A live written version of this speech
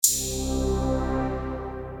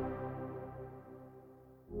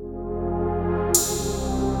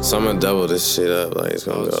So I'ma double this shit up, like it's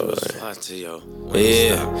gonna go like,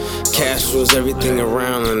 yeah, cash rules everything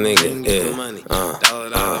around a nigga,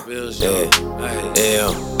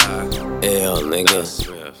 L, nigga,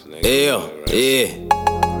 L, yeah.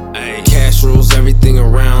 Cash rules everything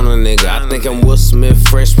around a nigga. I think I'm Will Smith,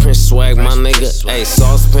 Fresh Prince swag, my nigga. Ayy,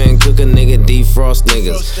 saucepan, cook a nigga, defrost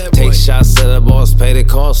niggas. Take shots at the boss, pay the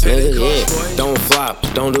cost, nigga. Yeah, don't flop,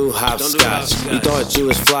 don't do hopscotch. You thought you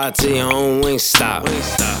was fly to your own wing stop.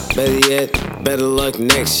 Better yet, better luck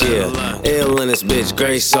next year. Ill in this bitch,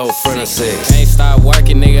 Grayso, front of 6. Can't stop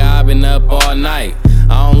working, nigga, I been up all night.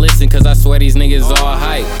 I don't listen cause I swear these niggas all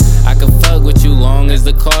hype. I can fuck with you long as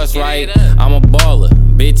the cost right. I'm a baller,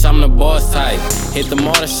 bitch, I'm the boss type. Hit the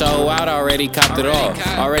motor show out, already copped it off.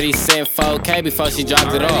 Already sent 4K before she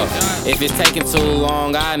dropped it off. If it's taking too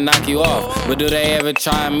long, I knock you off. But do they ever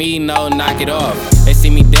try me? No, knock it off. They see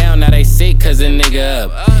me down, now they sick cause a nigga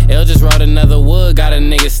up. Ill just wrote another wood, got a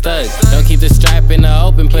nigga stuck. Don't keep the strap in the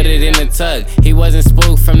open, put it in the tuck. He wasn't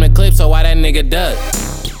spooked from the clip, so why that nigga duck?